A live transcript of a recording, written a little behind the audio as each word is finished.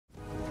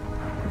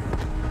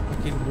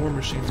fucking war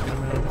machines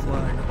coming out of the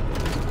flag.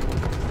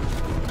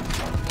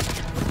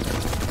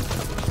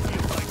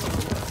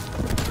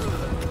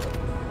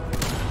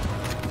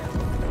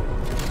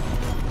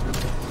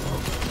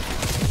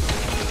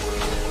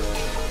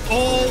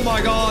 Oh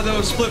my god, that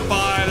was split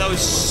by. That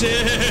was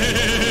sick.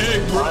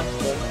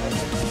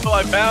 Oh,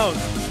 I found.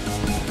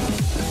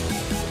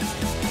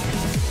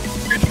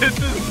 This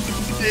is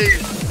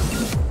sick.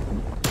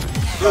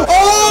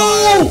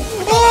 Oh!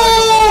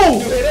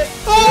 Oh!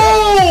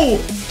 Oh!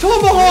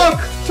 Tomahawk!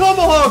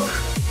 Tomahawk!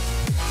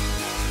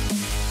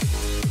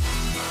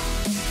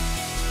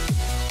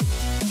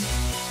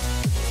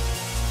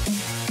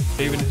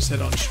 David his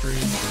head on stream.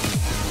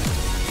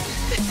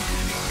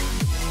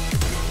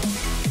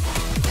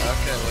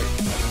 Okay, wait.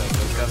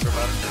 Those guys are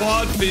about to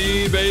Quad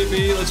feed,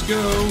 baby. Let's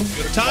go.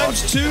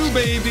 ×2,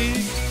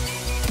 baby.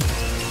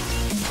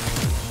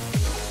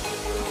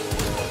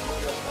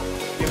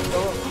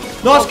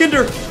 No,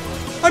 Skinder!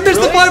 I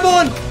missed the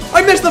 5-on!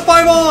 I missed the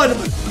 5-on!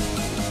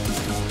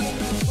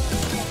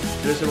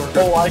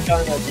 Oh, I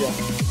got an idea.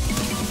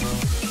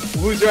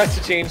 Loser has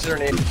to change their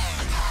name.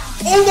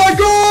 Oh my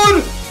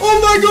god! Oh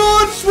my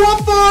god!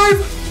 Swamp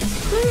 5!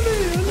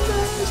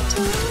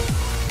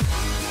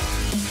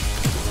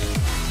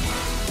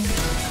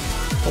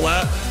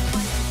 Flat.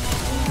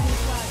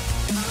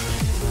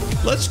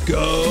 Let's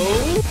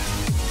go.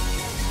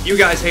 You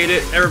guys hate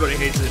it. Everybody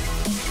hates it.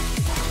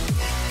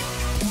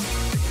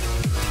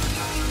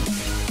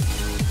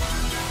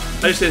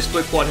 I just hit a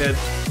split quad head.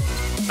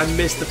 I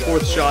missed the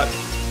 4th shot.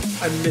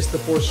 I missed the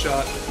 4th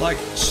shot. Like,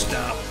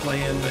 stop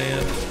playing,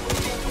 man.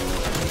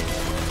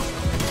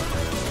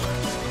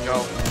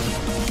 Go.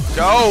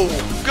 Go!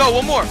 Go,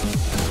 one more!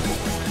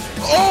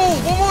 Oh,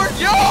 one more!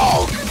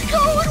 Yo! Good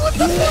going! What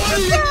the fuck What are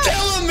is you that?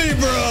 telling me,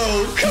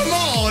 bro? Come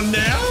on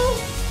now!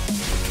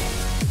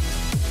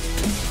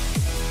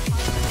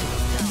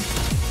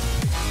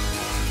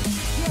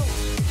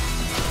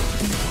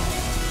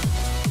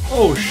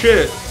 Oh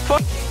shit.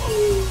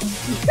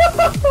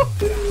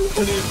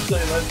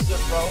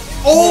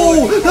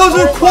 Oh, that was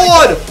a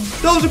quad!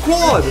 That was a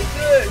quad!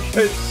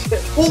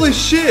 Holy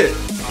shit!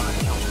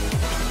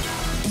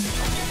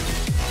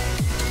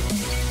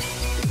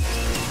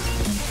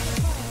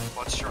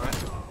 Let's try it.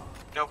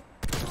 No.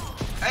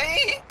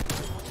 Hey!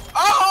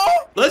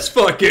 Oh! Let's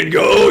fucking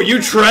go!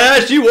 You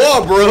trash! You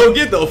are, bro!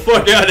 Get the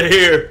fuck out of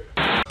here!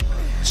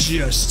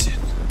 Justin.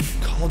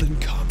 Called in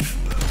combat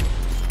mode.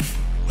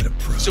 What a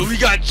pro. So we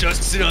got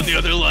Justin on the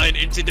other line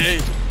in today.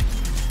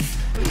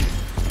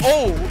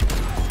 Oh!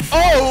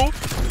 Oh!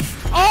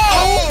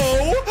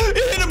 Oh!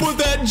 Hit him with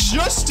that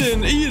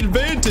Justin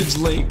E-advantage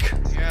link.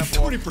 Yeah,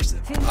 20%.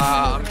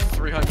 I'm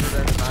 300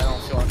 and I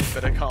don't feel any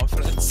bit of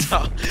confidence,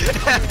 so.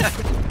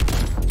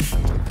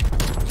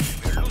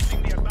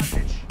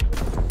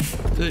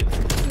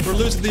 We're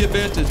losing the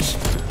advantage.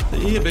 The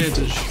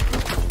E-advantage.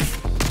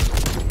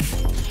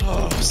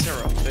 Oh,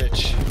 Sarah,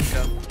 bitch.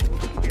 Go.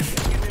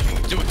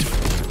 Do it to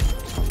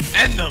it.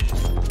 End them!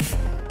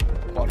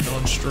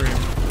 On stream.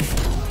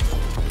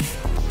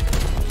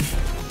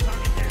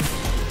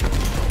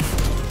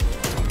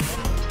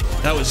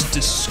 That was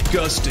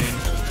disgusting.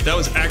 That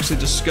was actually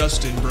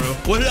disgusting, bro.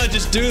 What did I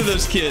just do to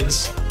those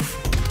kids?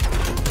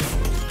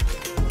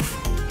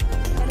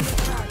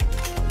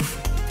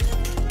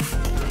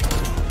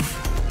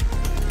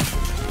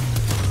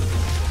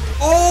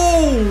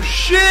 Oh,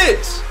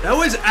 shit! That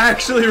was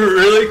actually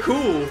really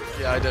cool.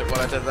 Yeah, I did what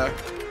I did there.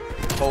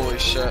 Holy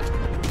shit.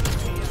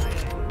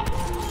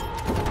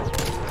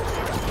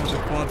 There's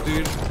a quad,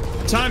 dude.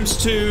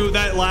 ×2,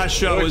 that last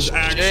shot was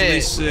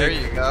actually sick. There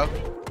you go.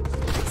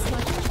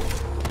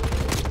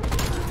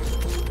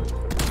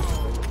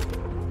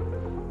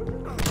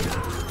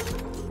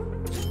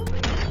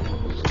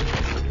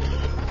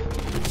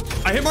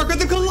 I hit mark at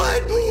the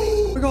collide!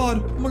 Oh my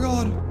god, oh my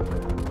god.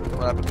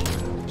 What happened?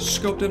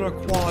 Scoped in a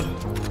quad.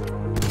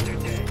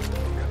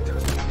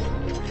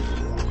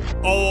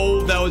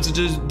 Oh, that was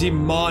just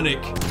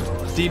demonic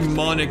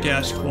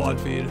ass quad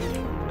feed.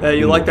 Hey,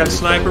 you like that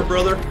sniper,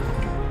 brother?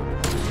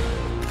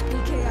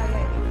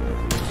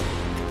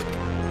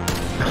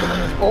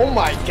 Oh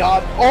my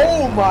god.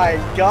 Oh my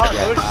god.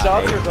 Those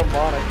shots are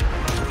demonic.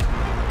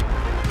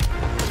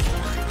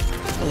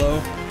 Hello.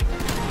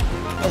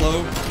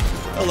 Hello.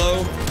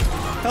 Hello.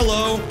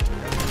 Hello.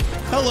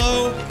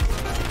 Hello.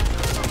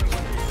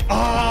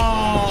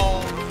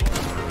 Oh.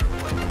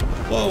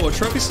 Whoa, a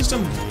trophy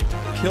system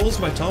kills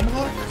my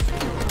tomahawk?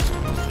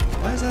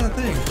 Why is that a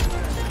thing?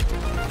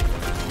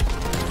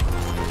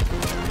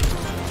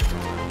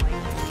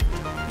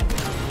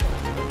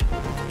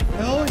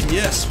 Hell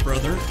yes,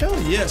 brother. Hell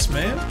yes,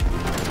 man.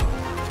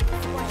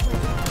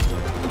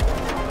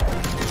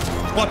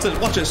 Watch this,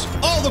 watch this.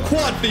 Oh, the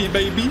quad feed,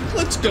 baby.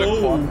 Let's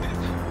go.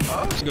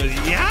 He goes,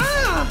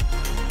 yeah.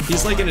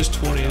 He's like in his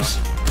 20s.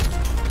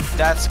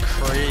 That's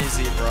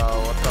crazy,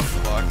 bro. What the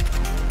fuck?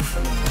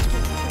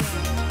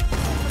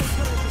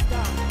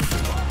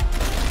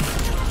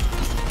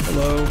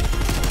 Hello.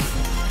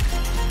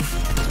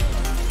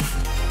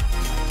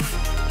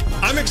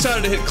 I'm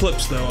excited to hit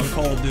clips though on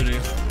Call of Duty.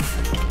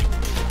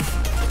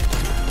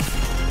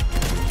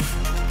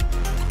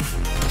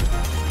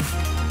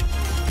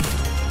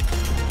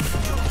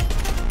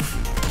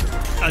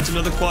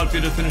 another quad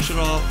feed to finish it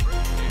off.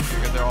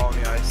 You're good, they're all on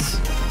the ice.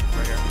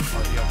 Right here.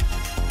 Oh, yeah.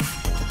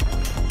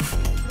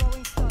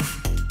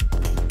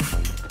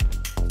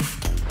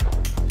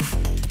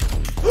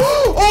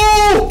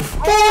 Oh!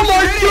 Oh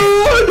my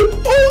god!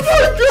 Oh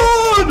my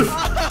god!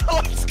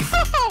 Let's go!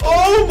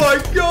 Oh my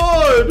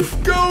god!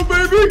 Go,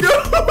 baby, go!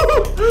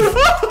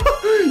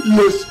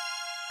 Yes!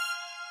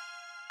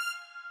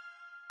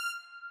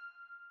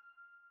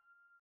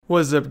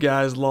 What's up,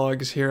 guys?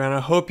 Logz here, and I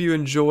hope you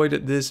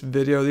enjoyed this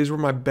video. These were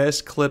my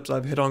best clips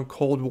I've hit on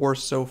Cold War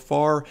so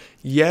far.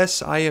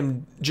 Yes, I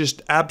am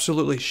just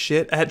absolutely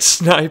shit at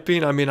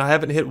sniping. I mean, I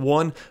haven't hit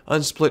one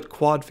unsplit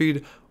quad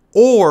feed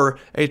or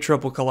a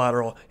triple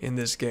collateral in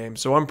this game,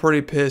 so I'm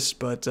pretty pissed.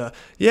 But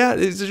yeah,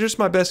 these are just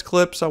my best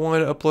clips. I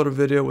wanted to upload a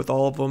video with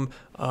all of them,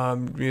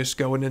 just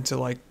going into,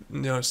 like,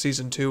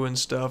 season 2 and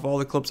stuff. All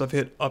the clips I've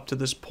hit up to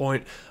this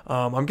point.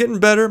 I'm getting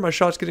better, my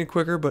shot's getting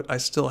quicker, but I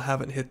still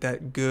haven't hit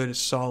that good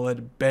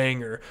solid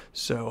banger.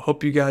 So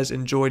hope you guys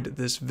enjoyed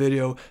this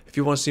video. If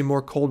you want to see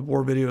more Cold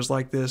War videos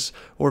like this,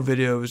 or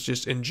videos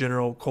just in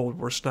general Cold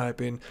War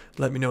sniping,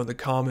 let me know in the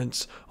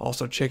comments.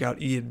 Also check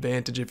out E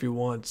Advantage if you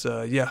want.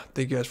 Yeah,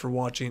 thank you guys for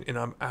watching, and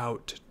I'm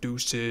out.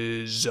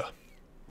 Deuces.